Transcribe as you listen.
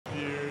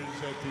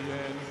at the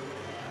end.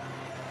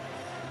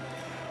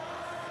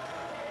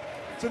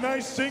 It's a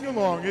nice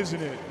sing-along,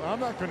 isn't it? I'm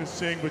not going to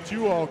sing, but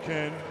you all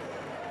can.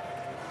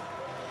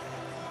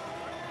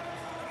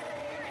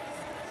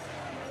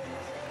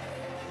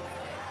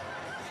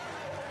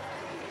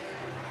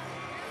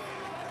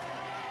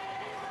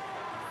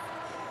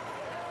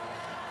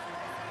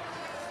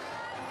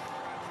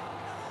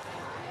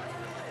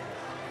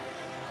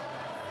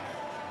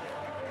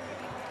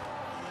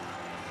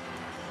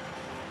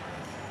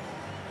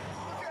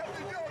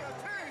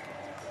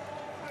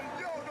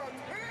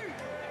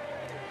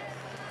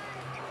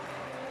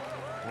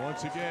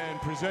 Once again,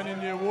 presenting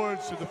the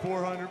awards to the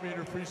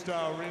 400-meter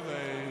freestyle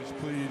relays,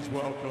 please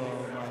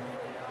welcome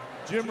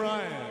Jim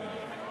Ryan,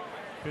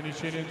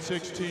 finishing in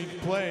 16th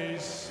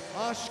place,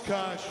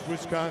 Oshkosh,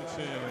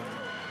 Wisconsin.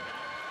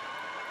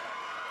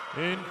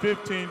 In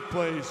 15th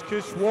place,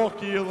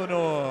 Kishwaukee,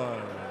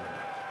 Illinois.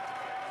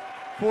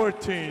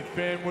 14th,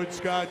 Fanwood,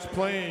 Scotch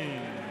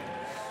Plains.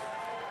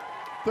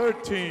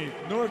 13th,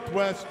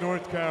 Northwest,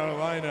 North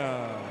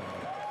Carolina.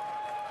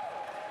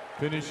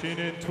 Finishing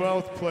in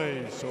 12th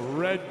place,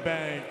 Red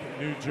Bank,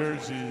 New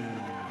Jersey.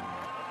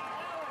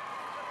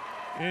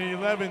 In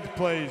 11th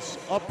place,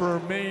 Upper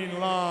Main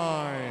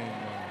Line.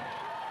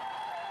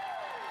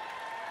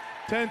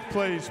 10th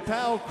place,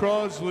 Pal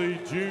Crosley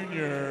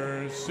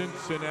Jr.,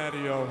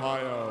 Cincinnati,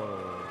 Ohio.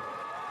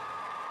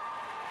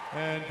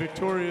 And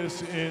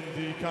victorious in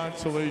the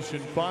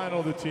consolation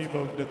final, the team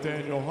of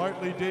Nathaniel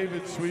Hartley,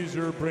 David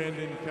Sweezer,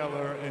 Brandon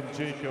Keller, and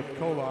Jacob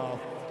Koloff.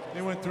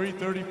 They went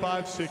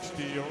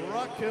 3:35.60,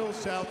 Rock Hill,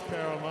 South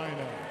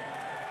Carolina.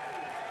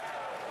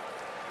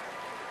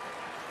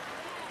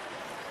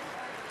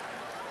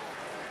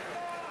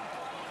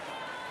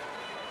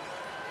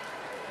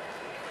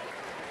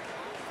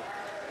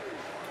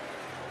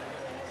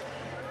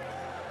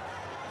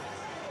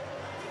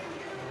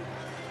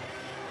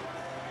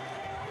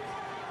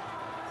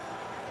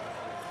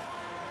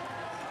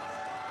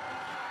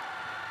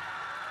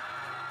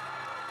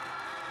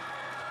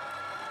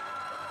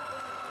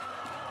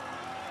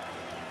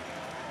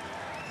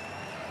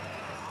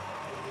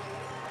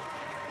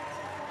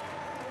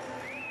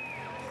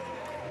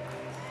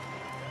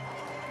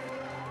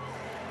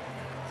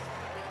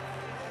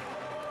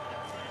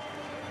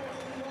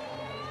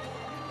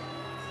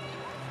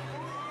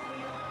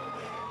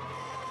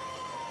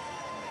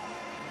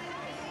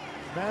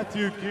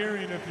 Matthew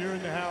Gearing, if you're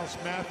in the house.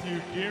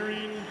 Matthew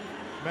Gearing,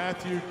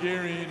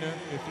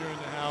 if you're in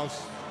the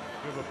house,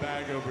 you have a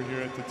bag over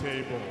here at the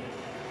table.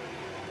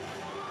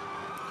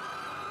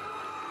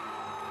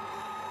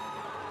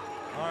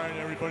 All right,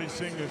 everybody,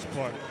 sing this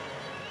part.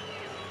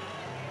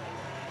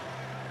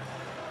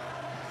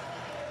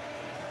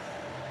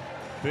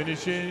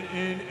 Finishing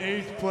in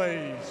 8th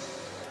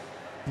place,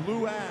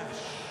 Blue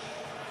Ash,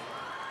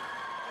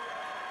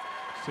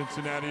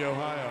 Cincinnati,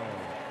 Ohio.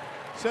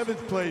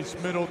 7th place,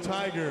 Middle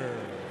Tiger.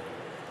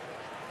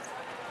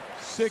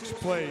 6th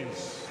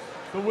place,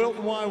 the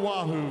Wilton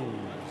Waiwahoos.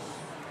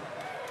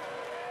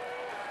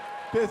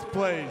 5th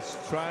place,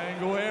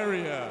 Triangle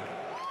Area.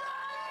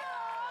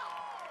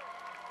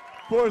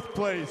 4th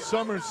place,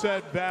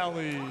 Somerset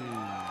Valley.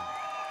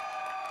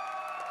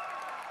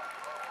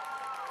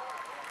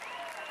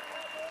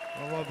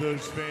 I love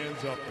those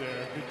fans up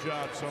there. Good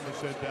job,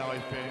 Somerset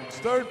Valley fans.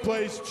 3rd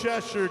place,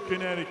 Cheshire,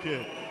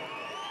 Connecticut.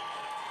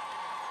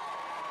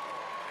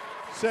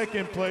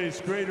 2nd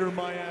place, Greater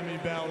Miami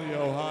Valley,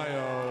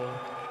 Ohio.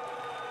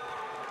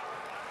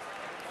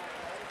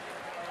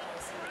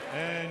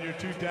 And your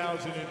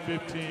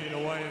 2015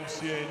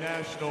 YMCA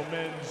National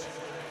Men's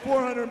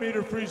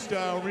 400-meter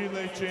freestyle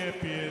relay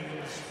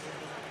champions,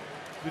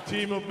 the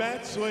team of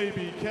Matt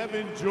Slaby,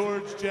 Kevin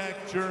George, Jack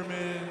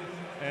German,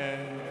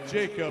 and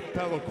Jacob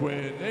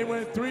Peliquin. They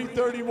went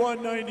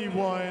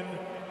 3:31.91,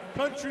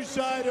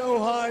 Countryside,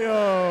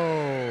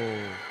 Ohio.